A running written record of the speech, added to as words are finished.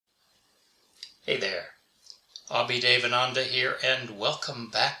Hey there, Abhidevananda here, and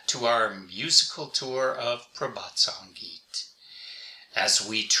welcome back to our musical tour of Prabhat Samgiita. As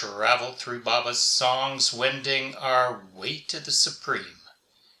we travel through Baba's songs, wending our way to the Supreme,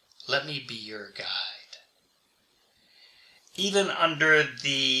 let me be your guide. Even under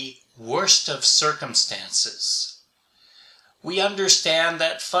the worst of circumstances, we understand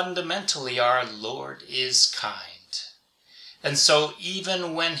that fundamentally our Lord is kind. And so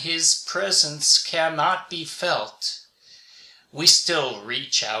even when His presence cannot be felt, we still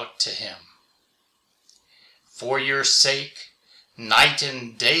reach out to Him. For your sake, night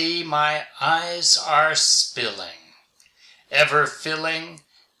and day my eyes are spilling, ever filling,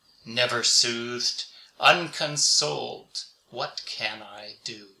 never soothed, unconsoled, what can I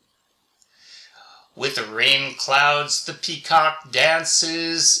do? With rain clouds the peacock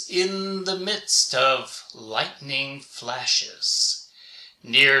dances in the midst of lightning flashes.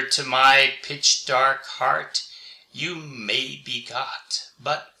 Near to my pitch-dark heart you may be got,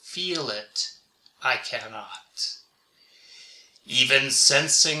 but feel it I cannot. Even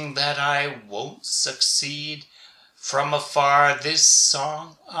sensing that I won't succeed, from afar this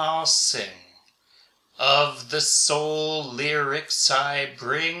song I'll sing. Of the soul lyrics I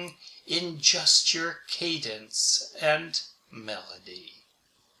bring in just your cadence and melody.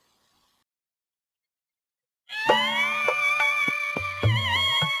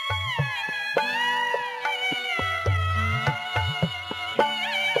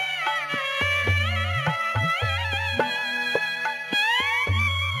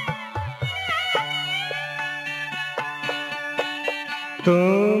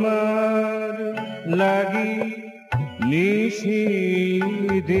 তোমার লাগি নিশিদিন,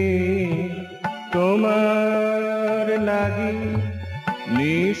 তোমার লাগি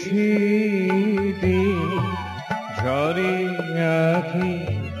নিশিদিন, ঝরে আঁখি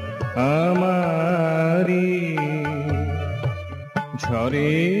আমারি,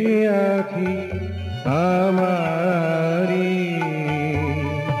 ঝরে আঁখি আমারি,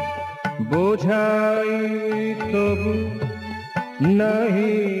 বোঝাই তবু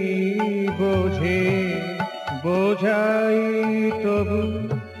নাহি বোঝে, বোঝাই তবু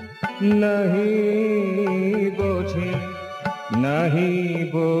নাহি বোঝে, নাহি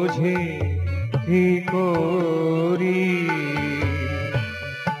বোঝে কি করি,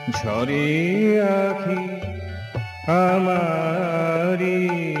 ঝরে আঁখি আমারি,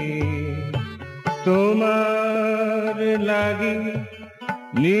 তোমার লাগি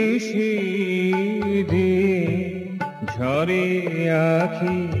নিশিদিন, ঝরে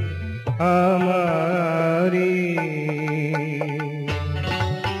আঁখি আমারি।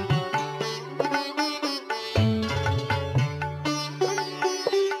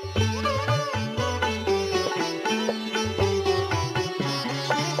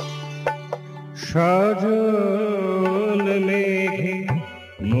 সজল মেঘে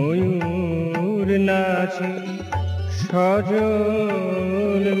ময়ূর নাচে,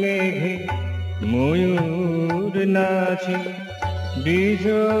 সজল মেঘে ময়ূর নাচে,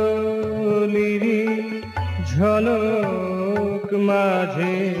 বিজলিরি ঝলক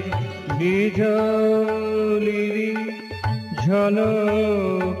মাঝে, বিজলিরি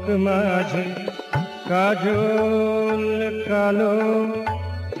ঝলক মাঝে, কাজল কালো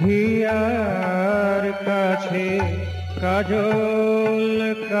হিয়ার কাছে, কাজল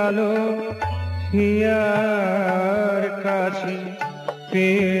কালো হিয়ার কাছে,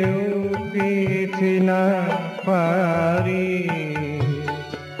 কেউ পেতে না পারি,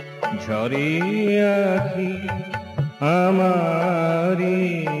 ঝরে আঁখি আমারি,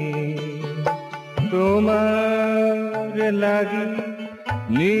 তোমার লাগি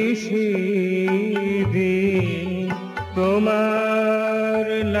নিশিদিন, তোমার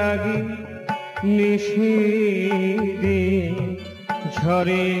লাগি নিশিদিন,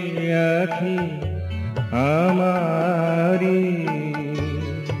 ঝরে আঁখি আমারি,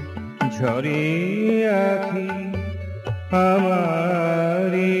 ঝরে আঁখি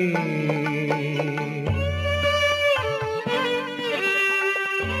আমারি।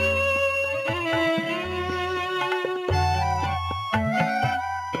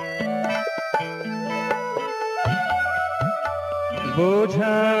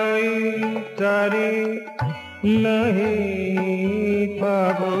 বোঝাই তারে নাহি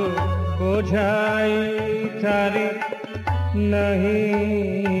পাবো, বোঝাই তারে নাহি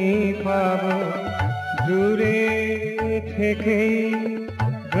পাবো, দূরে থেকে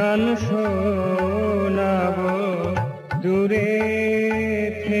গান শোনাবো, দূরে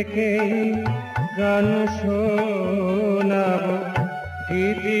থেকে গান শোনাবো,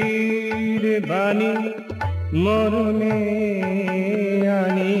 গীতির বাণী মরমে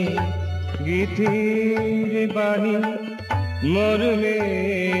আনি, চিঠির বাণী মর্মে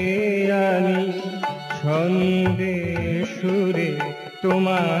আনি ছন্দে সুরে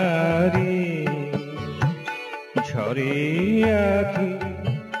তোমারি ঝরে আখি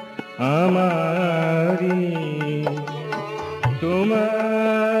আমারি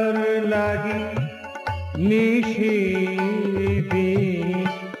তোমার লাগি নিশিদিন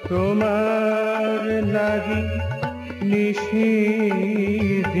তোমার লাগি নিশিদিন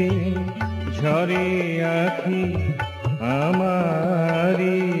ঝরে আখি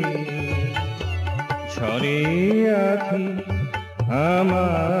আমারি ঝরে আখি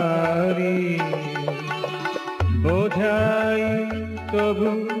আমারি বোঝাই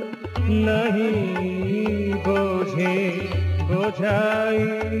তবু नहीं বোঝে বোঝাই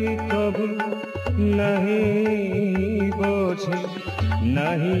তবু नहीं বোঝে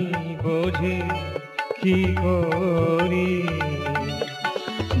नहीं বোঝে কি করি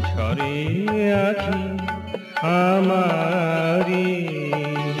ঝরে আখি আমারি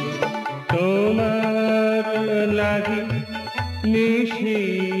তোমার লাগি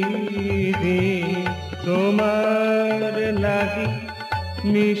নিশিদিন তোমার লাগি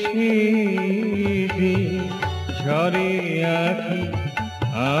নিশিদিন ঝরে আখি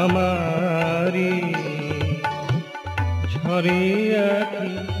আমারি ঝরে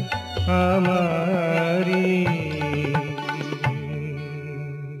আখি আমারি